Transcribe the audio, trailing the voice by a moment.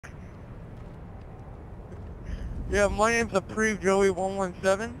Yeah, my name's Approved Joey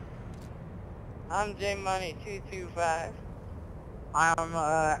 117. I'm J Money 225. I'm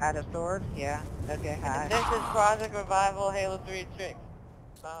at a sword. Yeah. Okay. Hi. This is Project Revival Halo 3 Tricks.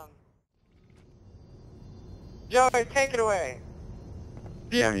 Joey, take it away.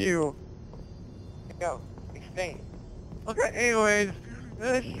 Damn you. Go. Explain. Okay, anyways,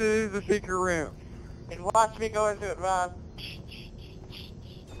 this is the secret room. And watch me go into it, Rob.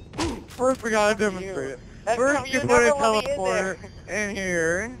 First we gotta demonstrate it. That's First you you put a never let me in teleporter there. in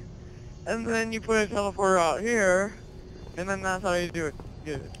here, and then you put a teleporter out here, and then that's how you do it.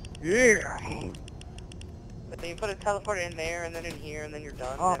 Get it. Yeah. Then you put a teleporter in there, and then in here, and then you're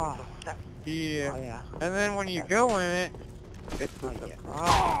done. Oh. Yeah. Oh yeah. And then when you go in it, it's Oh, the yeah.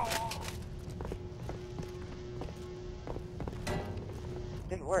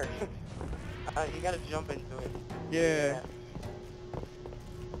 Didn't work. You gotta jump into it. Yeah.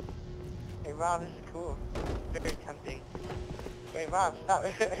 Hey Rob, this is cool. Very tempting. Wait, Rob, stop.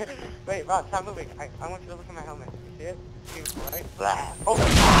 Wait, Rob, stop moving. I want you to look at my helmet. You see it? Beautiful, right? Blah. Oh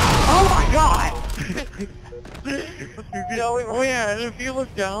my god! Joey, Oh yeah, and if you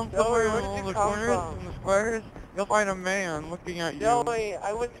look down somewhere Joey, where in did all you the come corners from? and the squares, you'll find a man looking at you. Joey,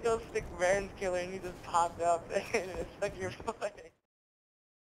 I went to go stick Rand's killer and you just popped up and it stuck your foot.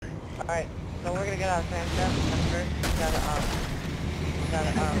 Alright, so we're gonna get out of Sandtrap. First,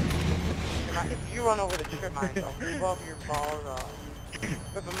 if you run over the trip mines, I'll blow up your balls off.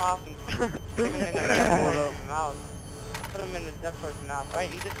 Rip them off and put them in the depth mouth. Put them in the depth mouth. Right,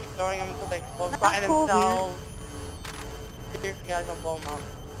 you just keep throwing them until they explode by themselves. Seriously guys, don't blow them up.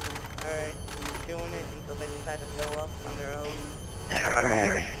 Alright, keep doing it until they decide to blow up on their own.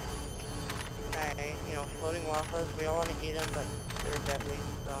 Alright, you know, floating waffles, we all want to eat them, but they're deadly,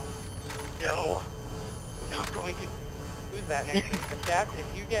 so... No! I'm not going to... Who's that next to me? The chef, if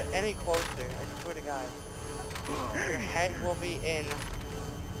you get any closer, I swear to God, your head will be in,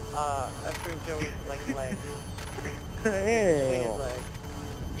 Approved Joey's, like, leg. Between his legs.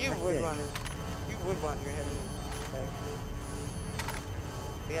 You would want your head in his leg.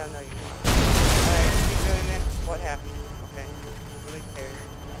 Yeah, no, you won't. Alright, keep doing this. What happened? Okay. Really cares.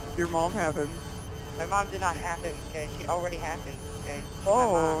 Your mom happened. My mom did not happen, okay? She already happened, okay?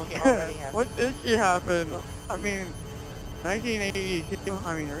 Oh, She already happened. what did she happen? I mean, 1982,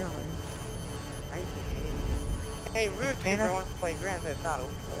 I mean, really. 1980. Hey, Ruth Peter wants to play Grand Theft Auto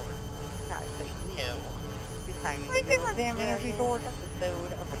 4. God, say no. This time is the damn energy sword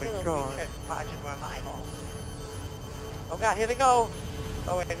episode of the Halo 3 Tricks Project Revival. Oh god, here they go!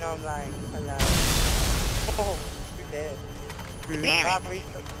 Oh wait, no, I'm lying. I'm lying. Oh, you're dead. Damn it!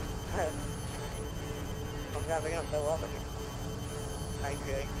 Oh god, they're gonna blow up in here. I'm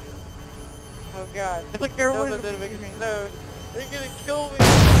kidding. Oh god. It's like everyone no, they're gonna kill me!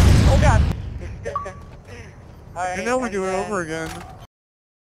 Oh god! Alright, and then we do it over again.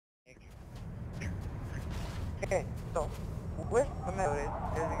 Okay, so, with the method,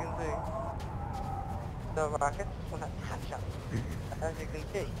 as you can see, the rockets will not touch us, as you can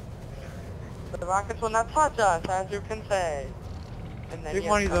see. The rockets will not touch us, as you can say. And then Big you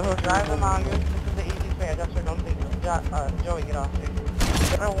money have the to drive the mongoose. This is the easiest way. I just don't think Joey, get off, dude.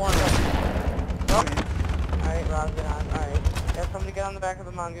 I don't want to. Alright, Rob, get on. Alright. You have somebody get on the back of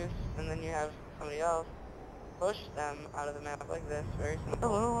the mongoose, and then you have somebody else push them out of the map like this. Very simple.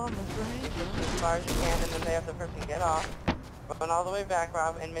 Hello, I'm Push as far as you can, and then they have the person get off, run all the way back,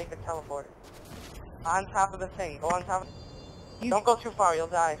 Rob, and make a teleporter. On top of the thing. Go on top of Don't go too far, you'll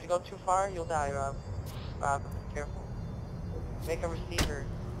die. If you go too far, you'll die, Rob. Rob, careful. Make a receiver.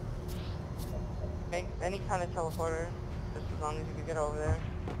 Make any kind of teleporter, just as long as you can get over there.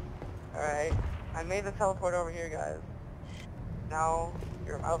 Alright. I made the teleport over here, guys. Now,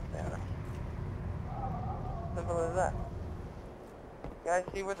 you're out there. Simple as that. You guys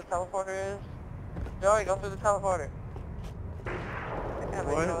see where the teleporter is? Joey, go through the teleporter. Yeah,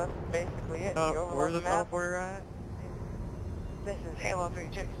 but you know, that's basically it. You overload Where's the map. teleporter at? This is Halo 3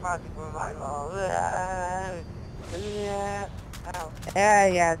 Tricks Project Revival.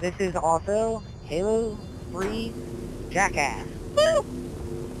 Yeah, this is also Halo 3 Jackass. Woo!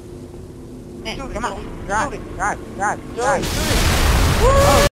 Man, come on, drive. Joey,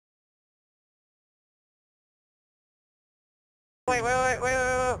 Woo! Wait,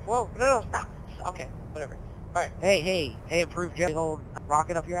 whoa, no, stop. Okay, whatever. Alright. Hey, Approved Joey, old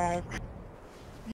rocket up your ass.